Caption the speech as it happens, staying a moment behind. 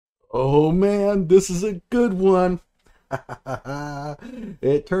Oh man, this is a good one.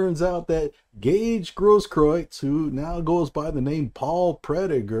 It turns out that Gaige Grosskreutz, who now goes by the name Paul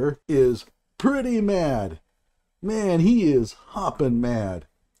Prediger, is pretty mad. Man, he is hopping mad.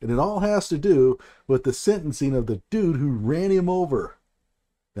 And it all has to do with the sentencing of the dude who ran him over.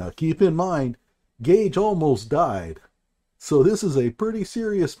 Now keep in mind, Gaige almost died. So this is a pretty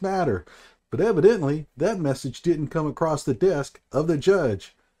serious matter. But evidently, that message didn't come across the desk of the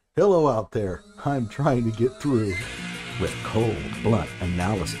judge. Hello out there. I'm trying to get through. With cold, blunt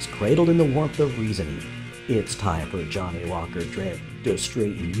analysis cradled in the warmth of reasoning, it's time for Johnny Walker Dread to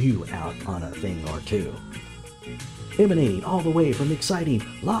straighten you out on a thing or two. Emanating all the way from exciting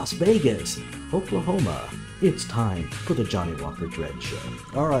Las Vegas, Oklahoma, it's time for the Johnny Walker Dread Show.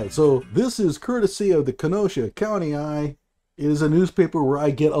 All right, so this is courtesy of the Kenosha County Eye. It is a newspaper where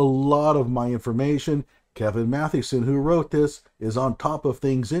I get a lot of my information. Kevin Mathewson, who wrote this, is on top of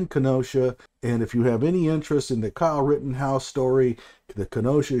things in Kenosha. And if you have any interest in the Kyle Rittenhouse story, the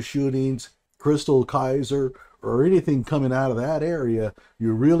Kenosha shootings, Crystal Kaiser, or anything coming out of that area,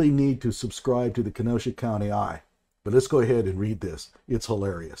 you really need to subscribe to the Kenosha County Eye. But let's go ahead and read this. It's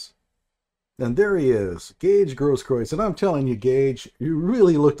hilarious. And there he is, Gaige Grosskreutz. And I'm telling you, Gaige, you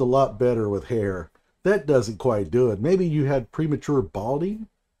really looked a lot better with hair. That doesn't quite do it. Maybe you had premature balding?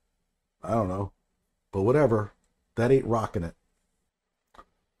 I don't know. But whatever, that ain't rocking it.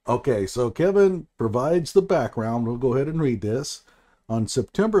 Okay, so Kevin provides the background. We'll go ahead and read this. On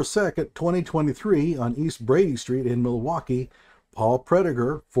September 2nd, 2023, on East Brady Street in Milwaukee, Paul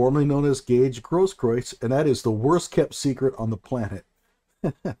Prediger, formerly known as Gaige Grosskreutz, and that is the worst kept secret on the planet.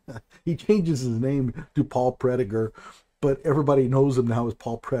 He changes his name to Paul Prediger, but everybody knows him now as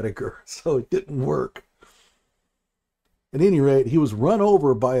Paul Prediger, so it didn't work. At any rate, he was run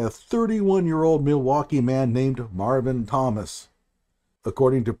over by a 31-year-old Milwaukee man named Marvin Thomas.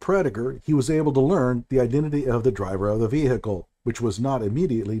 According to Prediger, he was able to learn the identity of the driver of the vehicle, which was not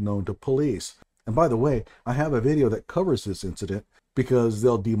immediately known to police. And by the way, I have a video that covers this incident because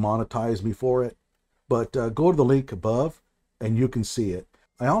they'll demonetize me for it. But go to the link above and you can see it.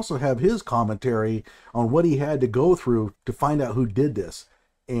 I also have his commentary on what he had to go through to find out who did this.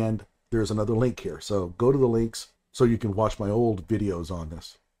 And there's another link here. So go to the links so you can watch my old videos on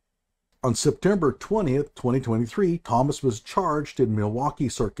this. On September 20th, 2023, Thomas was charged in Milwaukee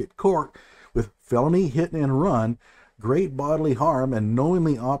Circuit Court with felony hit and run, great bodily harm, and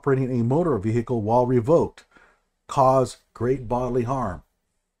knowingly operating a motor vehicle while revoked. Cause great bodily harm.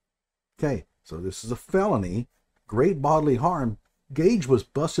 Okay, so this is a felony, great bodily harm. Gaige was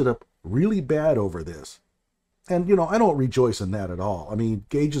busted up really bad over this. And, you know, I don't rejoice in that at all. I mean,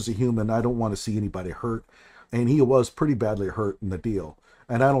 Gaige is a human. I don't want to see anybody hurt. And he was pretty badly hurt in the deal.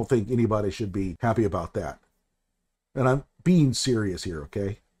 And I don't think anybody should be happy about that. And I'm being serious here,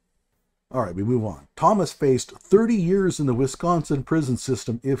 okay? All right, we move on. Thomas faced 30 years in the Wisconsin prison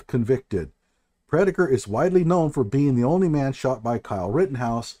system if convicted. Prediger is widely known for being the only man shot by Kyle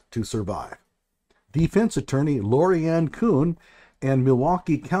Rittenhouse to survive. Defense attorney Lori Ann Kuhn and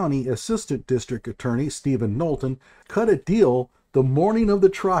Milwaukee County Assistant District Attorney Stephen Knowlton cut a deal the morning of the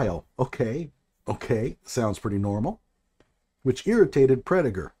trial. Okay, sounds pretty normal. Which irritated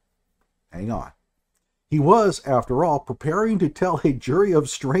Prediger. Hang on. He was, after all, preparing to tell a jury of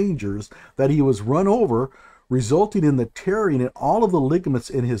strangers that he was run over, resulting in the tearing in all of the ligaments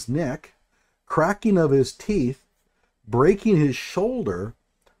in his neck, cracking of his teeth, breaking his shoulder,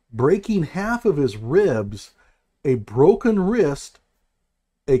 breaking half of his ribs, a broken wrist,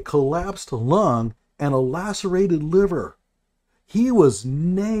 a collapsed lung, and a lacerated liver. He was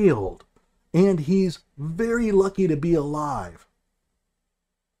nailed. And he's very lucky to be alive.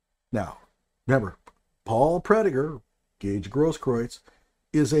 Now, remember, Paul Prediger, Gaige Grosskreutz,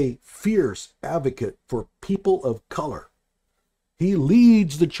 is a fierce advocate for people of color. He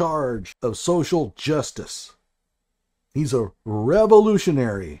leads the charge of social justice. He's a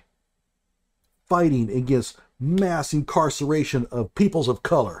revolutionary fighting against mass incarceration of peoples of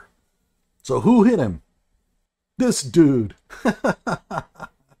color. So who hit him? This dude.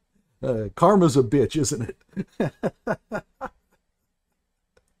 Karma's a bitch, isn't it?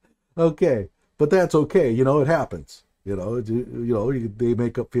 Okay, but that's okay. You know, it happens. They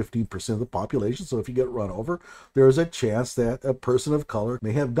make up 15% of the population. So if you get run over, there's a chance that a person of color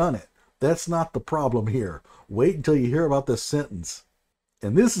may have done it. That's not the problem here. Wait until you hear about the sentence.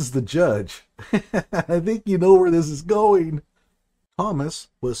 And this is the judge. I think you know where this is going. Thomas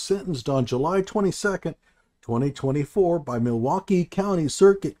was sentenced on July 22nd, 2024 by Milwaukee County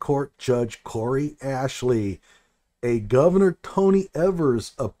Circuit Court Judge Corey Ashley, a Governor Tony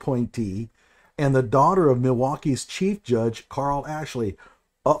Evers appointee, and the daughter of Milwaukee's Chief Judge Carl Ashley.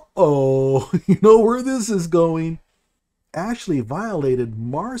 Uh-oh, you know where this is going. Ashley violated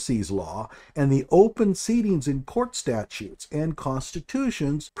Marcy's law and the open seatings in court statutes and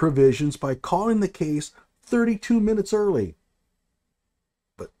constitution's provisions by calling the case 32 minutes early.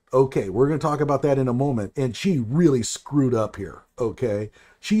 But okay, we're going to talk about that in a moment. And she really screwed up here, okay?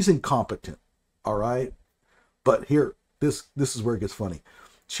 She's incompetent, all right? But here, this is where it gets funny.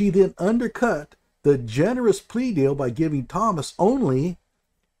 She then undercut the generous plea deal by giving Thomas only,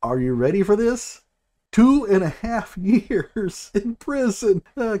 are you ready for this? 2.5 years in prison,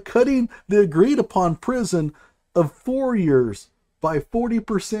 cutting the agreed upon prison of 4 years by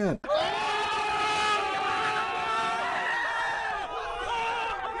 40%.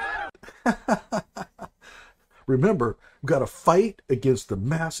 Remember, we've got to fight against the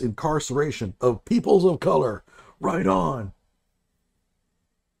mass incarceration of peoples of color. Right on.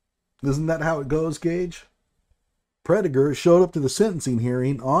 Isn't that how it goes, Gaige? Prediger showed up to the sentencing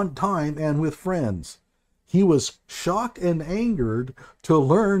hearing on time and with friends. He was shocked and angered to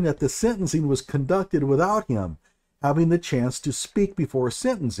learn that the sentencing was conducted without him having the chance to speak before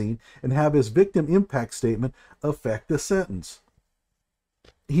sentencing and have his victim impact statement affect the sentence.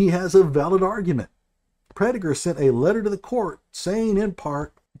 He has a valid argument. Prediger sent a letter to the court saying in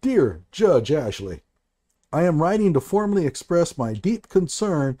part, "Dear Judge Ashley, I am writing to formally express my deep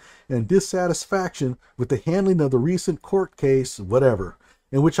concern and dissatisfaction with the handling of the recent court case, whatever,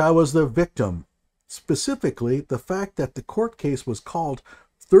 in which I was the victim. Specifically, the fact that the court case was called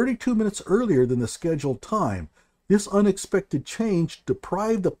 32 minutes earlier than the scheduled time. This unexpected change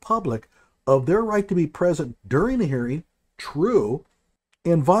deprived the public of their right to be present during the hearing, true,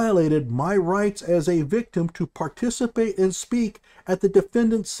 and violated my rights as a victim to participate and speak at the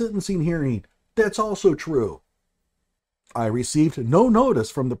defendant's sentencing hearing. That's also true. I received no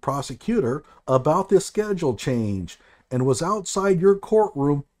notice from the prosecutor about this schedule change and was outside your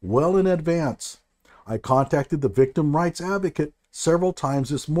courtroom well in advance. I contacted the victim rights advocate several times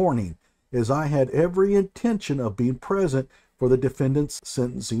this morning, as I had every intention of being present for the defendant's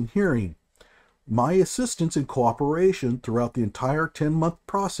sentencing hearing. My assistance and cooperation throughout the entire 10-month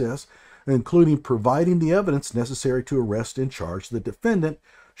process, including providing the evidence necessary to arrest and charge the defendant,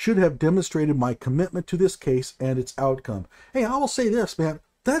 should have demonstrated my commitment to this case and its outcome." Hey, I will say this, man.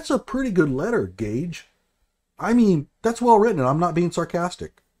 That's a pretty good letter, Gaige. I mean, that's well written, and I'm not being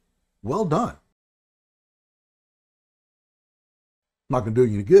sarcastic. Well done. Not going to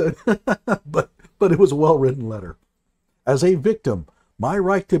do you any good, but it was a well-written letter. As a victim, my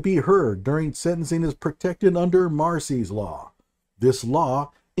right to be heard during sentencing is protected under Marcy's law. This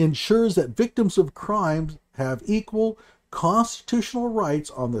law ensures that victims of crimes have equal constitutional rights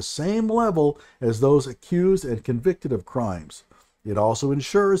on the same level as those accused and convicted of crimes. It also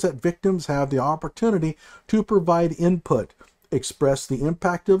ensures that victims have the opportunity to provide input, express the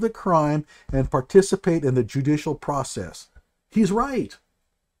impact of the crime, and participate in the judicial process. He's right.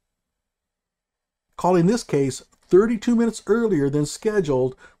 Calling this case 32 minutes earlier than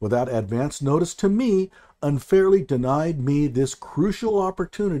scheduled without advance notice to me unfairly denied me this crucial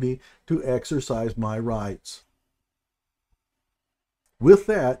opportunity to exercise my rights. With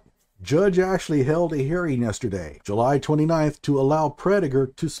that, Judge Ashley held a hearing yesterday, July 29th, to allow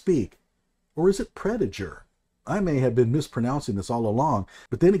Prediger to speak. Or is it Prediger? I may have been mispronouncing this all along,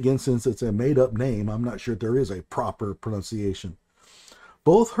 but then again, since it's a made-up name, I'm not sure there is a proper pronunciation.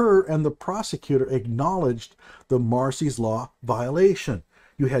 Both her and the prosecutor acknowledged the Marcy's law violation.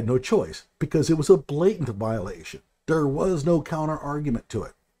 You had no choice, because it was a blatant violation. There was no counter-argument to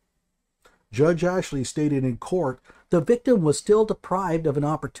it. Judge Ashley stated in court, The victim was still deprived of an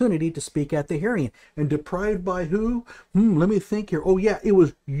opportunity to speak at the hearing. and deprived by who? Let me think here. Oh yeah, it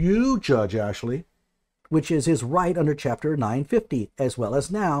was you, Judge Ashley. Which is his right under Chapter 950, as well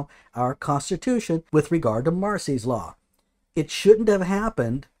as now our Constitution with regard to Marcy's law. It shouldn't have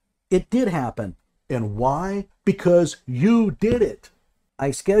happened. It did happen. And why? Because you did it.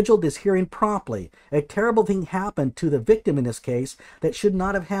 I scheduled this hearing promptly. A terrible thing happened to the victim in this case that should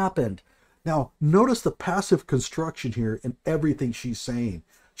not have happened. Now, notice the passive construction here in everything she's saying.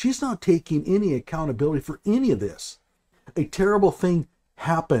 She's not taking any accountability for any of this. A terrible thing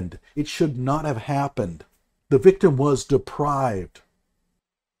happened. It should not have happened. The victim was deprived.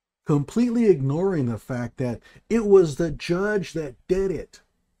 Completely ignoring the fact that it was the judge that did it.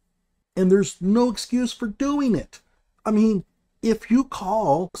 And there's no excuse for doing it. I mean, if you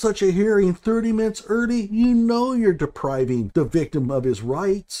call such a hearing 30 minutes early, you know you're depriving the victim of his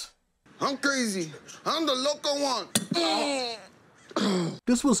rights. I'm crazy. I'm the local one.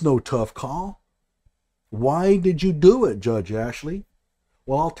 This was no tough call. Why did you do it, Judge Ashley?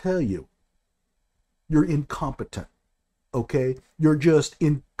 Well, I'll tell you. You're incompetent. okay? You're just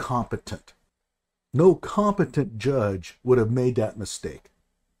incompetent. No competent judge would have made that mistake.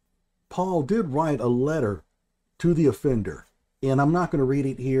 Paul did write a letter to the offender, and I'm not going to read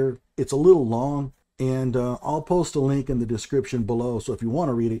it here. It's a little long, and I'll post a link in the description below, so if you want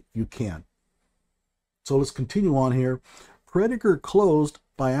to read it, you can. So let's continue on here. Prediger closed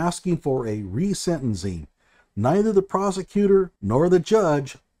by asking for a resentencing. Neither the prosecutor nor the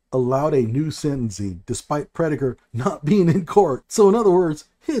judge allowed a new sentencing, despite Prediger not being in court. So in other words,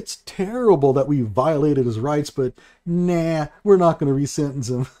 it's terrible that we violated his rights, but nah, we're not going to resentence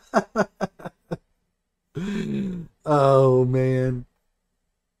him. Oh, man.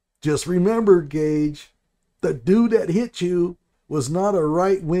 Just remember, Gaige, the dude that hit you was not a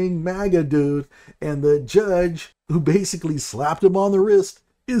right-wing MAGA dude, and the judge who basically slapped him on the wrist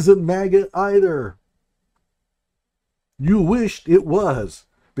isn't MAGA either. You wished it was,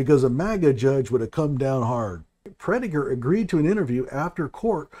 because a MAGA judge would have come down hard. Prediger agreed to an interview after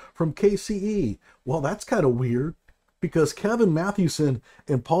court from KCE. Well, that's kind of weird, because Kevin Mathewson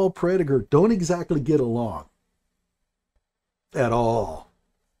and Paul Prediger don't exactly get along. At all.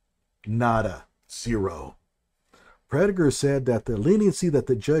 Nada. Zero. Prediger said that the leniency that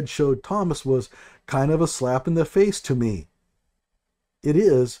the judge showed Thomas was kind of a slap in the face to me. It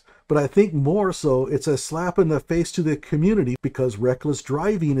is, but I think more so it's a slap in the face to the community, because reckless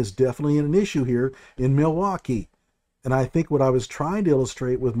driving is definitely an issue here in Milwaukee. And I think what I was trying to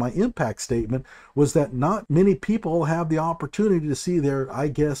illustrate with my impact statement was that not many people have the opportunity to see their, I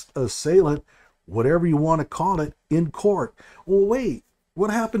guess, assailant, whatever you want to call it, in court. Well, wait,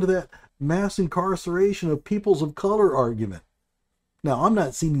 what happened to that mass incarceration of peoples of color argument? Now, I'm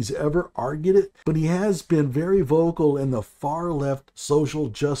not saying he's ever argued it, but he has been very vocal in the far left social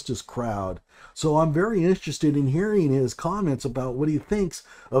justice crowd. So I'm very interested in hearing his comments about what he thinks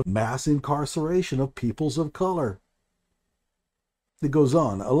of mass incarceration of peoples of color. It goes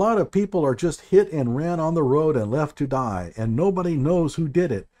on. A lot of people are just hit and ran on the road and left to die, and nobody knows who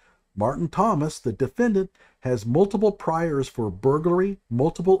did it. Martin Thomas, the defendant, has multiple priors for burglary,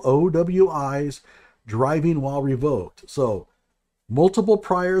 multiple OWIs, driving while revoked. So, multiple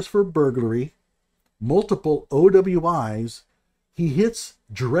priors for burglary, multiple OWIs. He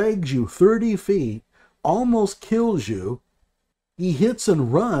drags you 30 feet, almost kills you. He hits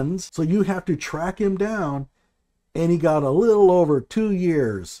and runs, so you have to track him down, and he got a little over 2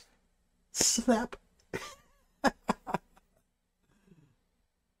 years. Slap.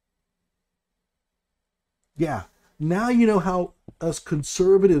 Yeah, now you know how us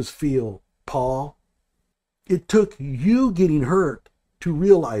conservatives feel, Paul. It took you getting hurt to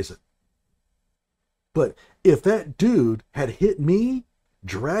realize it. But if that dude had hit me,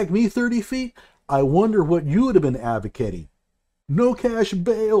 dragged me 30 feet, I wonder what you would have been advocating. No cash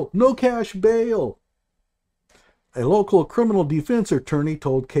bail, no cash bail. A local criminal defense attorney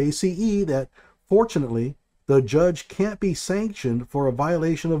told KCE that, fortunately, the judge can't be sanctioned for a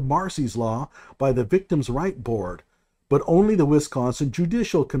violation of Marcy's Law by the Victims' Right Board, but only the Wisconsin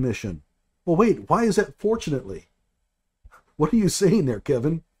Judicial Commission. Well, wait, why is that fortunately? What are you saying there,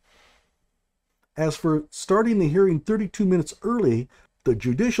 Kevin? As for starting the hearing 32 minutes early, the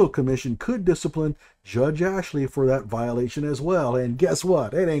Judicial Commission could discipline Judge Ashley for that violation as well. And guess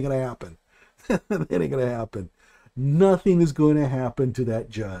what? It ain't going to happen. It ain't going to happen. Nothing is going to happen to that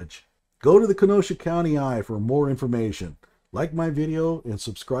judge. Go to the Kenosha County Eye for more information. Like my video and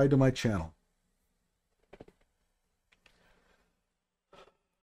subscribe to my channel.